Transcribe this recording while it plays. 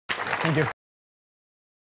Thank you.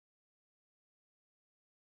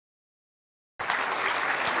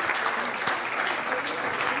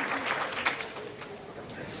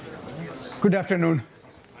 Good afternoon.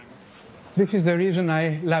 This is the reason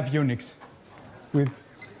I love Unix. With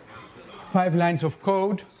 5 lines of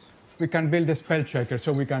code, we can build a spell checker.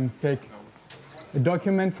 So we can take a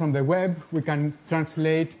document from the web, we can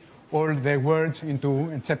translate all the words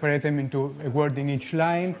and separate them into a word in each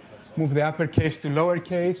line, move the uppercase to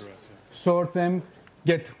lowercase, sort them,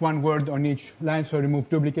 get one word on each line, so remove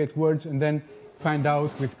duplicate words, and then find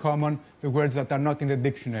out with common the words that are not in the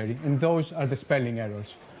dictionary. And those are the spelling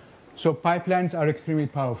errors. So pipelines are extremely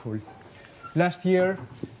powerful. Last year,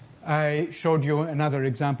 I showed you another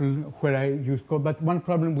example where I used code, but one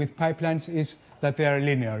problem with pipelines is that they are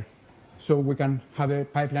linear. So we can have a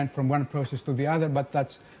pipeline from one process to the other, but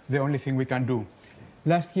that's the only thing we can do.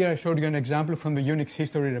 Last year, I showed you an example from the Unix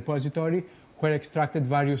history repository where I extracted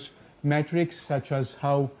various metrics, such as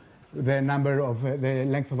how the number of the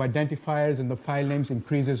length of identifiers and the file names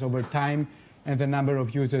increases over time, and the number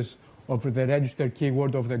of users of the register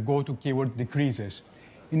keyword of the goto keyword decreases.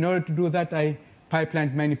 In order to do that, I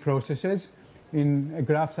pipelined many processes in a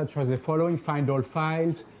graph such as the following: find all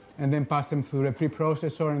files, and then pass them through a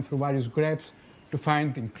preprocessor and through various greps to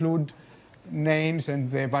find, include names and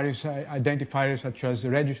the various identifiers such as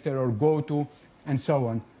register or goto, and so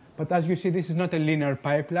on. But as you see, this is not a linear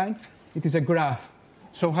pipeline. It is a graph.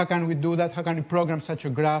 So how can we do that? How can we program such a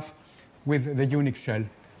graph with the Unix shell?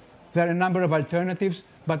 There are a number of alternatives,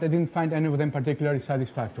 but I didn't find any of them particularly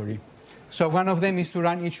satisfactory. So one of them is to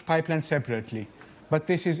run each pipeline separately. But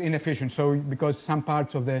this is inefficient, because some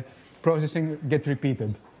parts of the processing get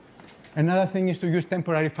repeated. Another thing is to use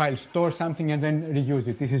temporary files, store something and then reuse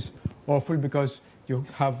it. This is awful because you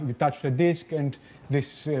touch the disk, and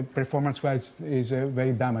this performance-wise is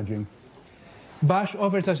very damaging. Bash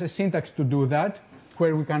offers us a syntax to do that,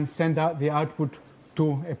 where we can send out the output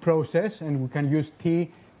to a process, and we can use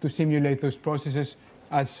T to simulate those processes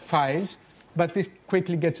as files. But this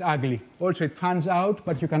quickly gets ugly. Also, it fans out,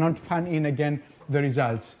 but you cannot fan in again the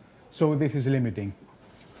results. So this is limiting.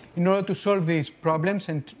 In order to solve these problems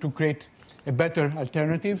and to create a better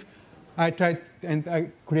alternative, I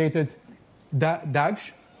created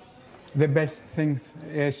dgsh, the best thing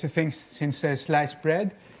since sliced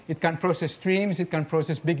bread. It can process streams, it can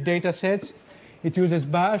process big data sets. It uses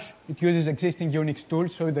bash, it uses existing Unix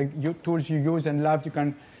tools, so the tools you use and love, you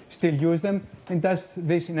can still use them, and does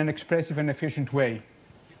this in an expressive and efficient way.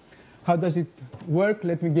 How does it work?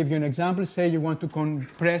 Let me give you an example. Say you want to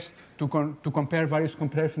compress, to compare various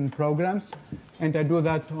compression programs, and I do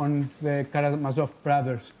that on the Karamazov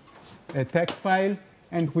brothers text file,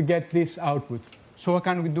 and we get this output. So how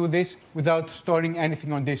can we do this without storing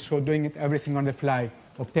anything on disk? So doing everything on the fly,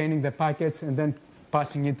 obtaining the packets and then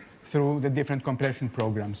passing it through the different compression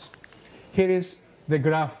programs. Here is the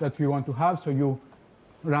graph that we want to have. So you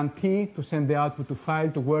run T to send the output to file,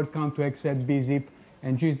 to word count, to xzip, bzip,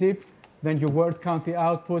 and gzip. Then you word count the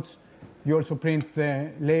outputs. You also print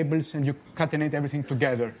the labels, and you concatenate everything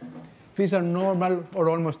together. These are normal or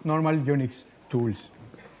almost normal Unix tools.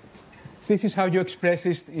 This is how you express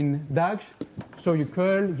this in dgsh. So you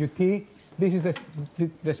curl, you T. This is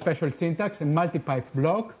the special syntax, a multi-pipe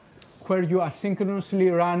block, where you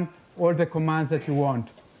asynchronously run all the commands that you want.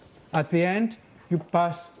 At the end, you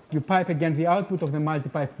pipe again the output of the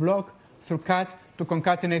multi-pipe block through cat to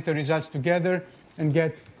concatenate the results together and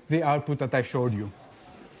get the output that I showed you.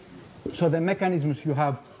 So the mechanisms you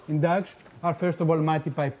have in dgsh are, first of all,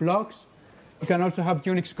 multi-pipe blocks. You can also have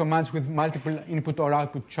Unix commands with multiple input or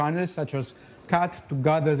output channels, such as cat to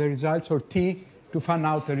gather the results, or T to fan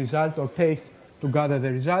out the result, or paste to gather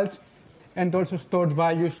the results, and also stored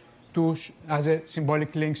values as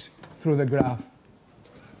symbolic links through the graph.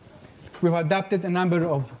 We've adapted a number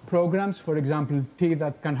of programs, for example, T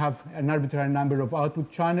that can have an arbitrary number of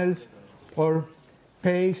output channels, or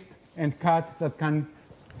paste and cat that can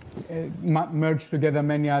merge together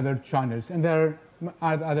many other channels. And there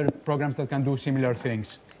are other programs that can do similar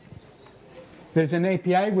things. There's an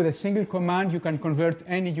API with a single command. You can convert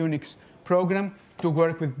any Unix program to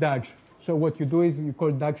work with dgsh. So what you do is you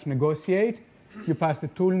call dgsh negotiate. You pass the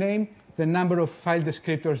tool name, the number of file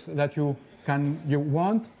descriptors that you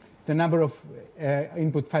want, the number of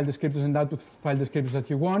input file descriptors and output file descriptors that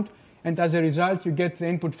you want, and as a result, you get the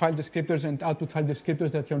input file descriptors and output file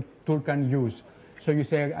descriptors that your tool can use. So you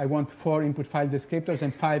say, I want 4 input file descriptors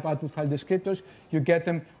and 5 output file descriptors. You get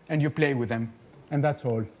them, and you play with them, and that's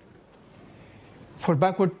all. For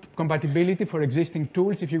backward compatibility for existing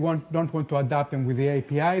tools, if you don't want to adapt them with the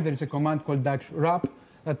API, there is a command called dgsh wrap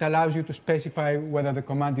that allows you to specify whether the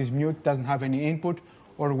command is mute, doesn't have any input,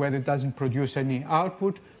 or whether it doesn't produce any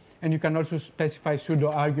output. And you can also specify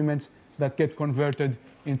pseudo-arguments that get converted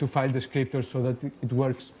into file descriptors so that it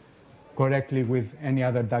works correctly with any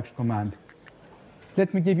other DAX command.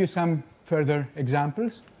 Let me give you some further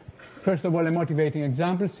examples. First of all, a motivating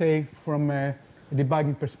example, say from a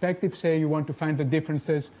debugging perspective, say you want to find the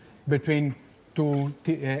differences between two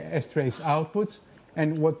strace outputs,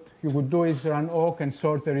 and what you would do is run awk and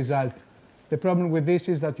sort the result. The problem with this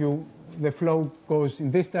is that the flow goes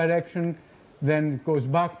in this direction, then it goes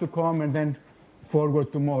back to com, and then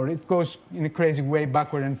forward to more. It goes in a crazy way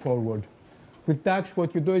backward and forward. With DAX,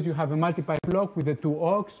 what you do is you have a multi-pipe block with the two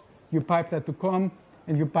awks, you pipe that to com,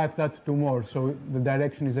 and you pipe that to more. So the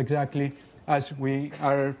direction is exactly as we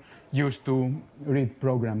are used to read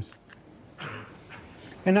programs.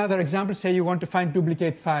 Another example, say you want to find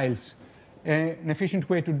duplicate files. An efficient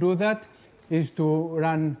way to do that is to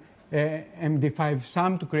run MD5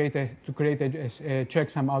 sum to create a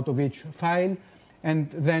checksum out of each file, and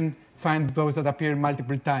then find those that appear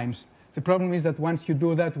multiple times. The problem is that once you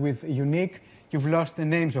do that with unique, you've lost the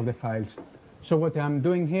names of the files. So what I'm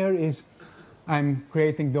doing here is I'm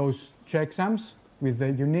creating those checksums with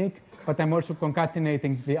the unique, but I'm also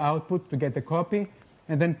concatenating the output to get a copy,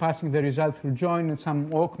 and then passing the result through join and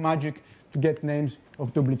some awk magic to get names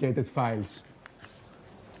of duplicated files.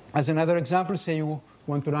 As another example, say you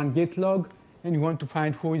want to run git log, and you want to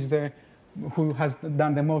find who has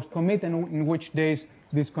done the most commit and in which days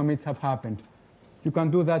these commits have happened. You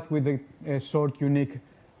can do that with a sort unique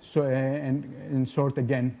and sort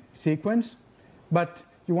again sequence, but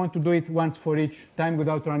you want to do it once for each time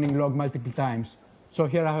without running log multiple times. So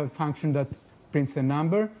here I have a function that prints the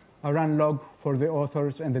number. I run log for the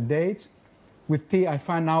authors and the dates. With T, I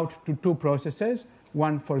fan out to two processes,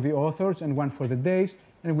 one for the authors and one for the days.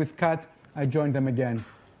 And with cat, I join them again.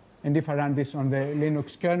 And if I run this on the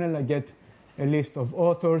Linux kernel, I get a list of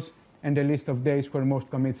authors and a list of days where most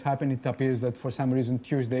commits happen. It appears that for some reason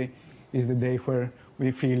Tuesday is the day where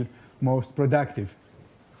we feel most productive.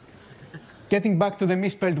 Getting back to the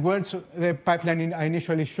misspelled words, the pipeline I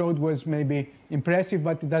initially showed was maybe impressive,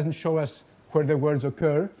 but it doesn't show us where the words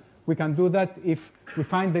occur. We can do that if we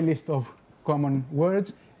find the list of common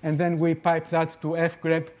words, and then we pipe that to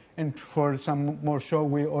fgrep, and for some more show,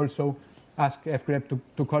 we also ask fgrep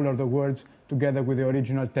to color the words together with the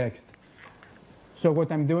original text. So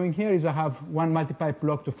what I'm doing here is I have one multi-pipe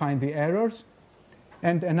block to find the errors,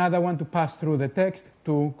 and another one to pass through the text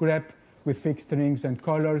to grep with fixed strings and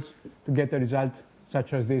colors to get a result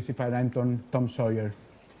such as this if I ran on Tom Sawyer.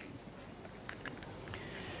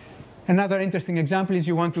 Another interesting example is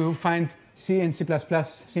you want to find C and C++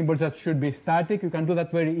 symbols that should be static. You can do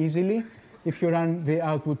that very easily if you run the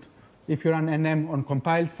output, if you run nm on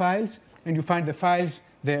compiled files, and you find the files,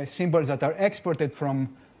 the symbols that are exported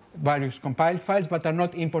from various compiled files but are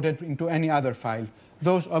not imported into any other file.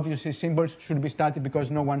 Those obviously symbols should be static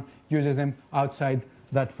because no one uses them outside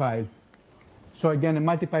that file. So again, a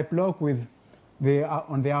multi-pipe block with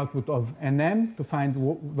on the output of nm to find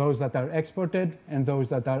those that are exported and those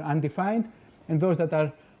that are undefined, and those that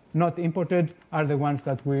are not imported are the ones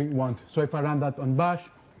that we want. So if I run that on bash,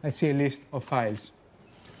 I see a list of files.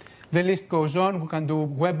 The list goes on. We can do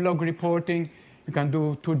weblog reporting. You can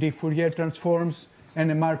do 2D Fourier transforms,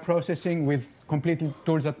 NMR processing with completely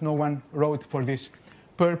tools that no one wrote for this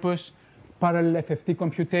purpose, parallel FFT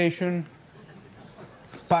computation,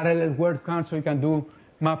 parallel word count, so you can do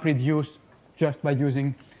map reduce just by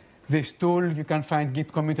using this tool. You can find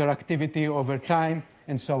git committer activity over time,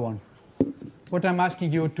 and so on. What I'm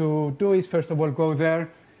asking you to do is, first of all, go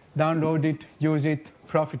there, download it, use it,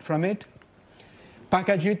 profit from it.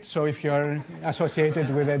 Package it, so if you're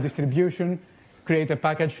associated with a distribution, create a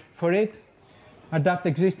package for it. Adapt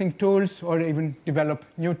existing tools, or even develop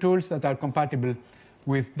new tools that are compatible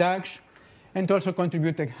with DAX, and also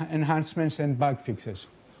contribute enhancements and bug fixes.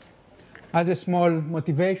 As a small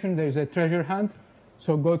motivation, there is a treasure hunt.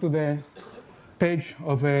 So go to the page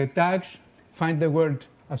of DAX, find the word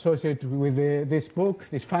associated with this book,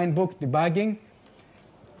 this fine book, debugging,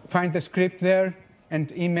 find the script there, and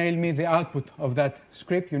email me the output of that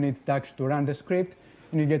script. You need DAX to run the script,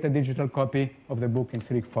 and you get a digital copy of the book in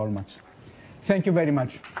 3 formats. Thank you very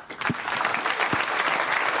much.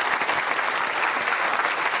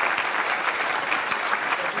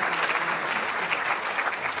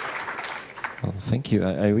 Well, thank you.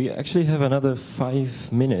 We actually have another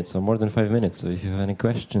 5 minutes, or more than 5 minutes. So if you have any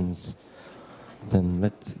questions,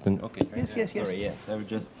 then okay. Yes. Sorry, yes. I will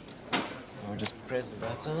just press the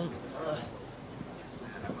button.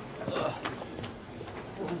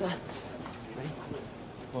 What was that? Sorry.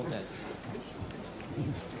 What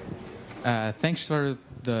that? Thanks for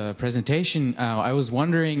the presentation. I was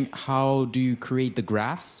wondering, how do you create the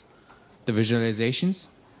graphs, the visualizations?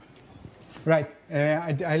 Right.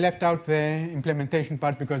 I left out the implementation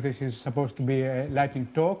part because this is supposed to be a lightning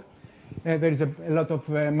talk. There is a lot of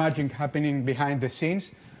magic happening behind the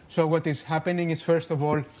scenes. So what is happening is, first of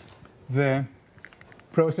all, the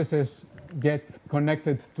processes get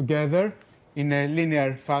connected together in a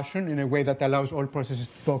linear fashion, in a way that allows all processes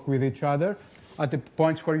to talk with each other at the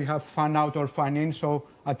points where you have fan out or fan in. So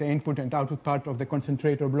at the input and output part of the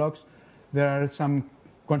concentrator blocks, there are some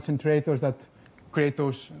concentrators that create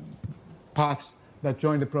those paths that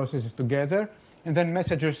join the processes together. And then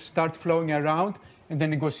messages start flowing around, and the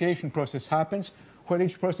negotiation process happens, where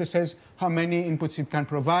each process says how many inputs it can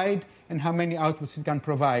provide and how many outputs it can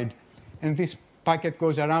provide. And this packet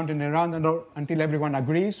goes around and around until everyone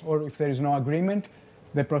agrees, or if there is no agreement,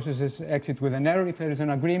 the processes exit with an error. If there is an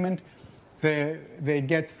agreement, they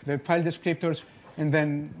get the file descriptors, and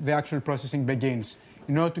then the actual processing begins.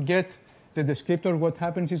 In order to get the descriptor, what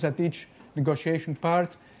happens is at each negotiation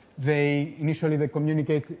part, initially they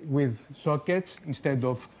communicate with sockets instead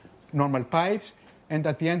of normal pipes, and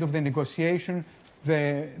at the end of the negotiation,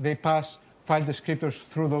 they pass file descriptors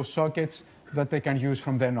through those sockets that they can use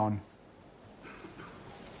from then on.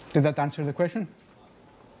 Did that answer the question?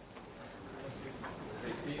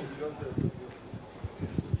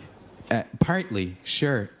 Partly,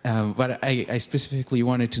 sure. But I specifically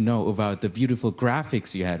wanted to know about the beautiful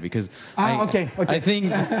graphics you had, because okay. I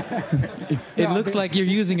think it looks like you're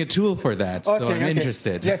using a tool for that, so I'm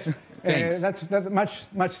interested. Yes, Thanks. That's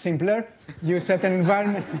much simpler. You set an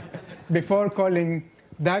environment, before calling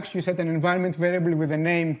DAX, you set an environment variable with the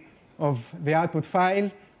name of the output file,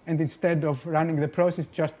 and instead of running the process,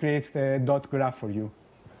 just creates the dot graph for you.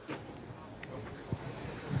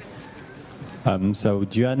 So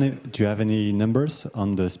do you have any numbers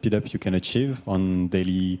on the speed up you can achieve on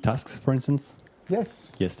daily tasks, for instance?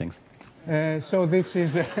 Yes. Yes, thanks. So this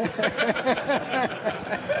is...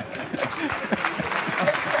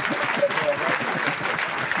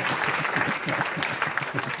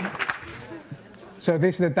 So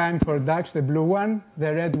this is the time for DAX, the blue one.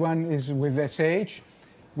 The red one is with SH,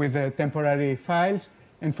 with the temporary files.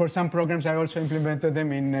 And for some programs, I also implemented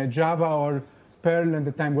them in Java or Perl, and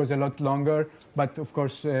the time was a lot longer. But of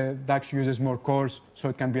course, DAX uses more cores, so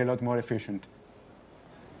it can be a lot more efficient.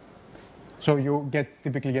 So you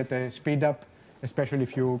typically get a speed up, especially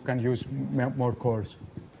if you can use more cores.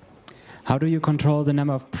 How do you control the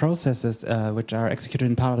number of processes which are executed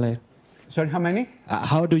in parallel? Sorry, how many?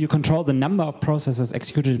 How do you control the number of processes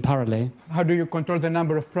executed in parallel? How do you control the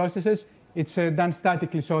number of processes? It's done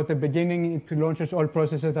statically, so at the beginning it launches all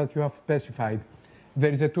processes that you have specified.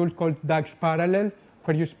 There is a tool called DAX Parallel,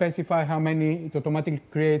 where you specify how many, it automatically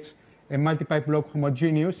creates a multi-pipe block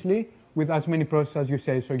homogeneously with as many processes as you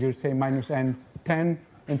say. So you say -n 10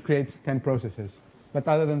 and creates 10 processes. But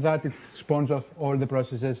other than that, it spawns off all the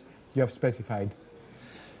processes you have specified.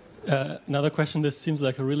 Another question, this seems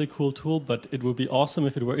like a really cool tool, but it would be awesome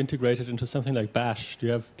if it were integrated into something like Bash. Do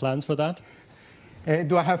you have plans for that?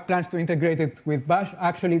 Do I have plans to integrate it with Bash?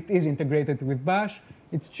 Actually, it is integrated with Bash.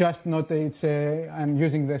 It's just not, I'm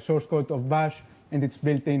using the source code of Bash, and it's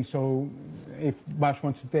built in, so if Bash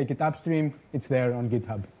wants to take it upstream, it's there on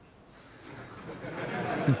GitHub.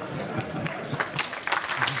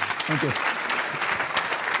 Thank you.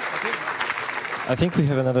 I think we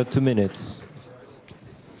have another 2 minutes.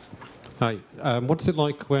 Hi. What's it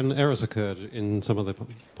like when errors occurred in some of the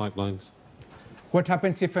pipelines? What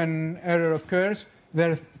happens if an error occurs?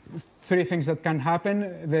 There are 3 things that can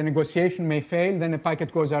happen. The negotiation may fail, then a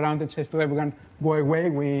packet goes around and says to everyone, go away,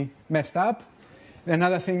 we messed up.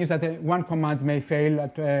 Another thing is that one command may fail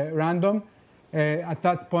at random. At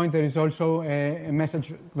that point, there is also a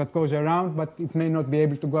message that goes around, but it may not be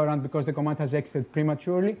able to go around because the command has exited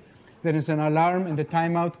prematurely. There is an alarm and a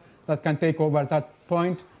timeout that can take over at that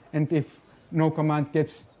point, and if no command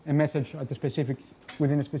gets a message at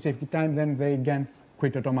within a specific time, then they again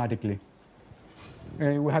quit automatically.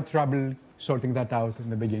 We had trouble sorting that out in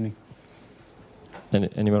the beginning.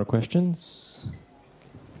 Any more questions?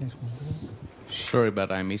 Yes. Sorry,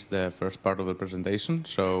 but I missed the first part of the presentation.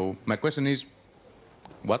 So my question is,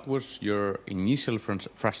 what was your initial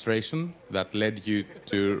frustration that led you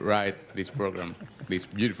to write this program, this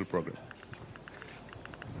beautiful program?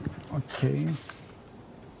 Okay.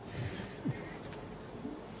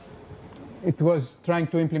 It was trying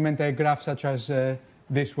to implement a graph such as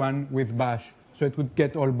this one with Bash. So it would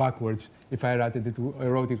get all backwards if I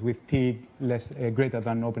wrote it with t greater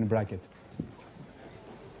than open bracket.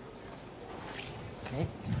 Okay.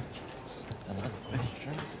 Another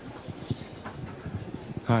question.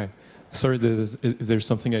 Hi. Sorry, there's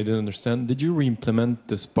something I didn't understand. Did you re-implement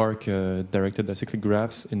the Spark directed acyclic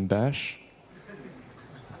graphs in Bash?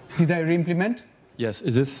 Did I re-implement? Yes.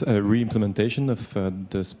 Is this a re-implementation of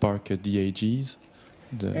the Spark DAGs?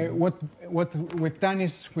 What we've done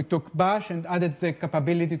is we took Bash and added the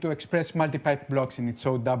capability to express multi-pipe blocks in it.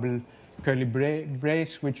 So double curly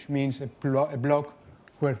brace, which means a block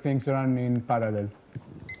where things run in parallel.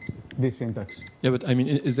 This syntax. Yeah, but I mean,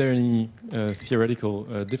 is there any theoretical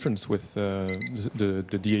difference with the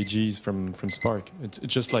DAGs from Spark? It's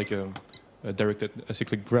just like a directed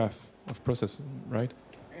acyclic graph of process, right?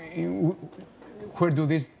 Where do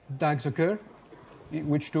these DAGs occur? In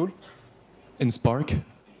which tool? In Spark?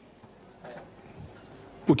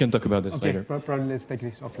 We can talk about this later. Probably let's take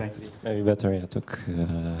this offline. Maybe better, yeah, talk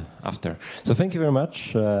after. So thank you very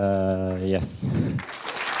much. Yes.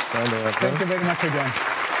 Thank you very much again.